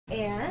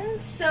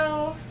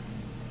So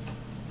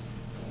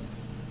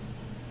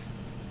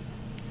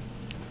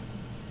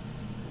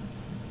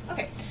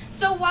okay,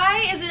 so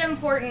why is it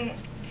important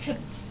to,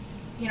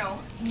 you know,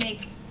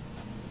 make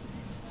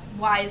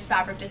wise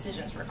fabric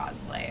decisions for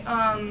cosplay?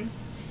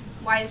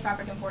 Why is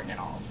fabric important at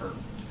all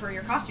for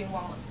your costume?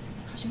 Well,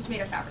 costume's made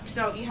of fabric,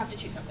 so you have to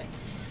choose something.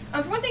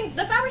 For one thing,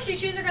 the fabrics you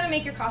choose are going to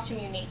make your costume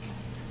unique.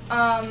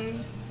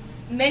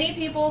 Many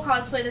people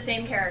cosplay the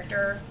same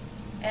character,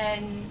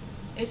 and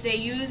if they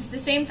use the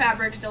same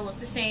fabrics, they'll look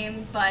the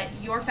same, but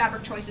your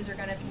fabric choices are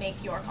going to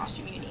make your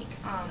costume unique.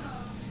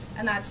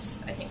 And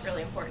that's, I think,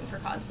 really important for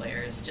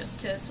cosplayers, just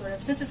to sort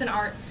of, since it's an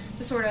art,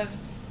 to sort of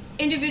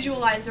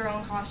individualize their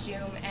own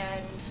costume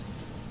and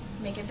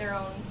make it their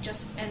own.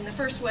 And the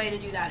first way to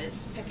do that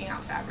is picking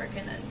out fabric,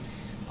 and then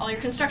all your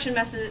construction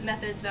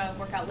methods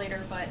work out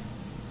later, but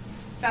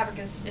fabric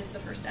is the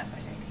first step, I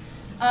think.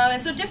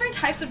 And so different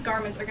types of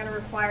garments are going to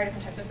require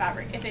different types of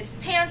fabric. If it's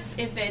pants,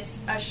 if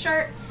it's a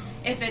shirt,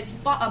 if it's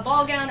a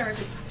ball gown, or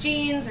if it's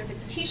jeans, or if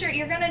it's a t-shirt,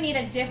 you're going to need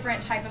a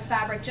different type of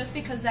fabric just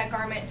because that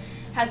garment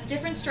has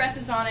different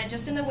stresses on it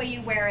just in the way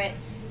you wear it,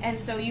 and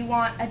so you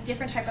want a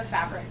different type of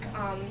fabric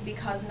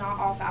because not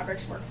all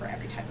fabrics work for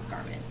every type of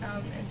garment.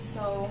 And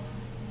so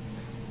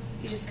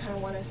you just kind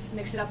of want to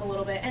mix it up a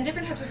little bit. And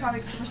different types of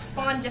fabrics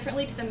respond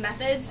differently to the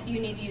methods you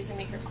need to use to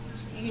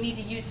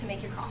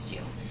make your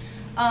costume.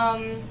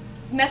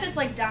 Methods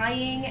like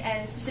dyeing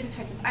and specific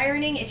types of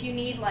ironing. If you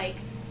need like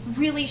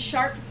really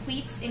sharp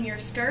pleats in your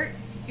skirt,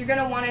 you're going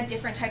to want a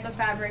different type of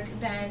fabric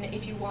than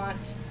if you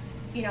want,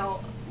 you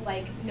know,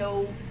 like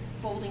no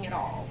folding at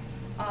all,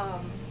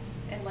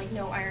 and like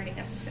no ironing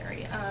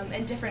necessary.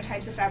 And different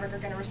types of fabric are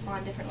going to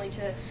respond differently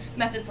to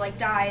methods like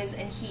dyes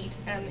and heat.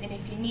 And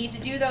if you need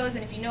to do those,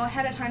 and if you know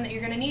ahead of time that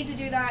you're going to need to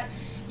do that,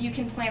 you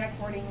can plan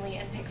accordingly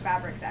and pick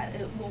fabric that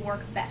it will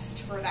work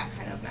best for that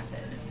kind of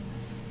method.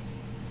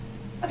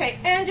 Okay,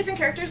 and different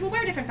characters will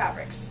wear different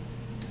fabrics.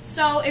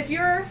 So if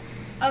you're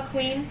a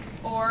queen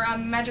or a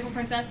magical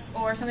princess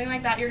or something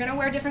like that, you're going to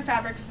wear different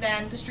fabrics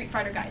than the Street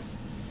Fighter guys.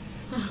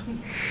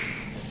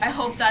 I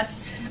hope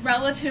that's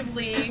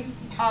relatively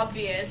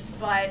obvious,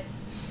 but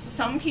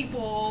some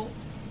people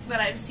that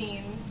I've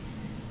seen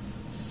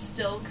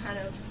still kind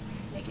of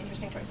make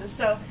interesting choices.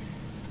 So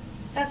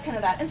that's kind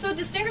of that. And so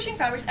distinguishing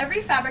fabrics,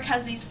 every fabric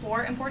has these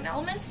 4 important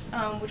elements,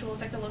 which will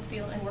affect the look,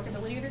 feel, and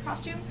workability of your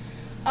costume.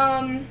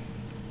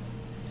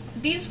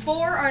 These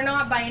 4 are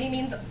not by any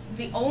means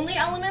the only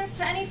elements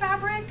to any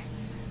fabric,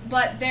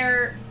 but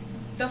they're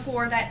the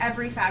 4 that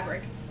every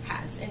fabric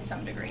has in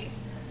some degree.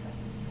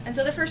 And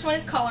so the first one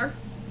is color.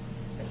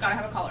 It's got to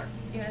have a color.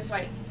 Even if it's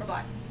white or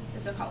black,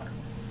 it's a color.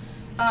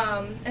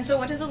 And so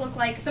what does it look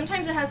like?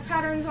 Sometimes it has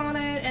patterns on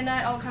it, and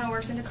that all kind of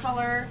works into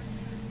color.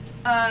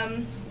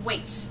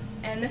 Weight.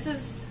 And this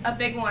is a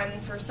big one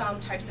for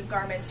some types of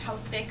garments. How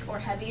thick or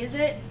heavy is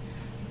it?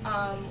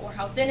 Or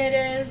how thin it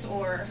is,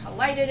 or how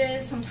light it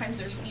is. Sometimes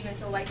they're even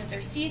so light that they're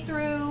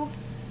see-through.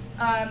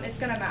 It's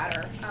going to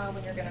matter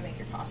when you're going to make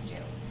your costume.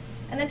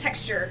 And then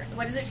texture.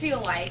 What does it feel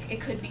like?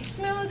 It could be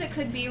smooth, it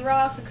could be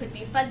rough, it could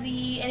be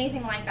fuzzy,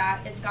 anything like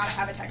that. It's got to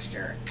have a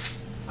texture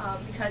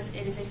because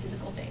it is a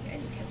physical thing,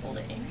 and you can hold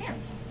it in your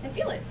hands and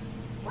feel it.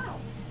 Wow.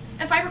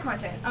 And fiber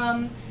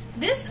content.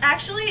 This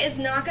actually is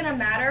not going to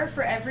matter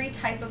for every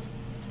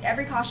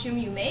costume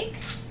you make.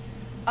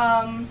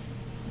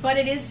 But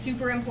it is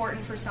super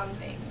important for some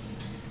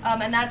things.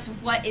 And that's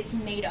what it's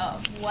made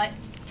of. What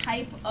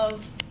type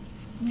of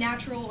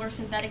natural or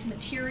synthetic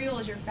material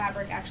is your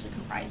fabric actually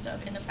comprised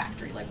of in the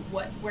factory? Like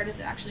where does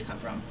it actually come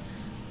from?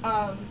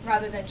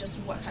 Rather than just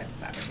what type of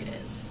fabric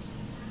it is.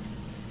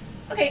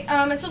 Okay,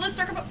 and so let's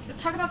talk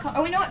about color.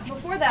 Oh, you know what?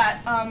 Before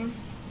that, I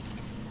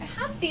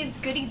have these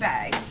goodie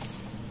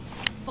bags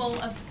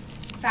full of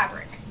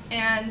fabric.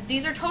 And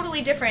these are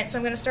totally different, so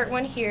I'm going to start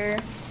one here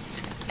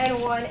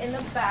and one in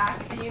the back,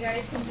 and you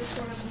guys can just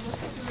sort of look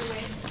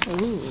through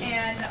it. Ooh.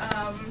 And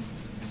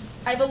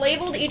I've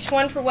labeled each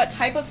one for what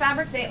type of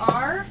fabric they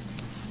are,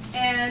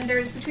 and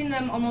there's between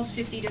them almost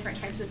 50 different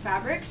types of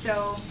fabric,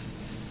 so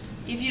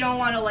if you don't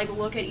want to like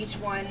look at each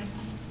one,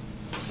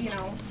 you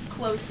know,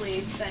 closely,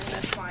 then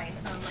that's fine.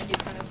 I do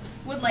kind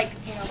of would like,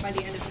 you know, by the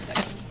end of the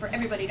session for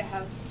everybody to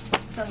have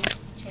some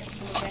chance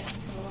to look at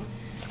some of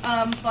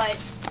them. But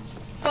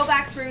go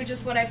back through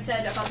just what I've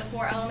said about the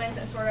 4 elements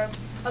and sort of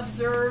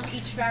observe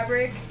each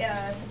fabric,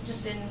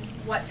 just in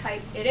what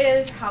type it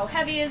is, how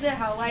heavy is it,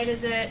 how light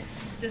is it,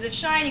 does it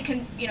shine? You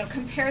can, you know,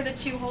 compare the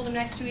 2, hold them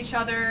next to each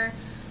other.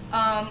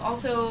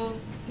 Also,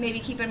 maybe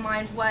keep in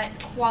mind what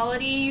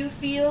quality you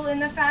feel in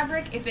the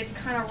fabric, if it's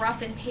kind of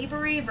rough and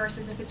papery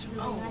versus if it's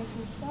really nice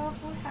and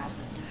soft. What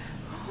happened?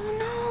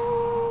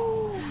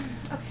 Oh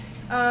no! Okay.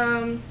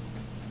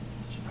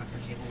 Should knock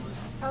your cable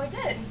loose. Oh, it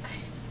did.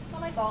 It's all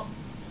my fault.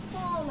 It's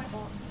all my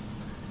fault.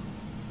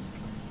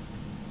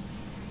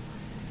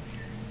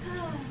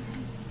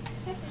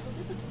 Technical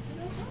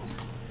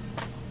difficulties.